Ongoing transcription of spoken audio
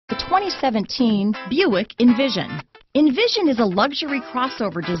2017 Buick Envision. Envision is a luxury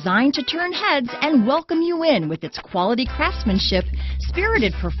crossover designed to turn heads and welcome you in with its quality craftsmanship,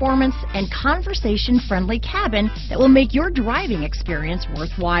 spirited performance, and conversation-friendly cabin that will make your driving experience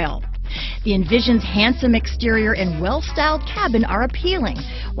worthwhile. The Envision's handsome exterior and well-styled cabin are appealing,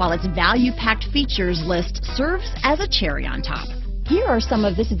 while its value-packed features list serves as a cherry on top. Here are some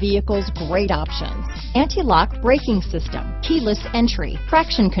of this vehicle's great options: anti-lock braking system, keyless entry,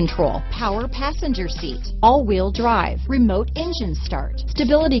 traction control, power passenger seat, all-wheel drive, remote engine start,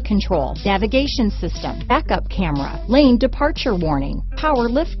 stability control, navigation system, backup camera, lane departure warning, power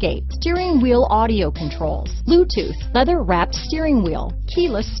liftgate, steering wheel audio controls, Bluetooth, leather-wrapped steering wheel,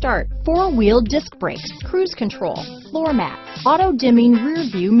 keyless start, four-wheel disc brakes, cruise control, floor mats, auto-dimming rear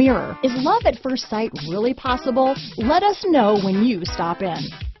view mirror. Is love at first sight really possible? Let us know when you stop in.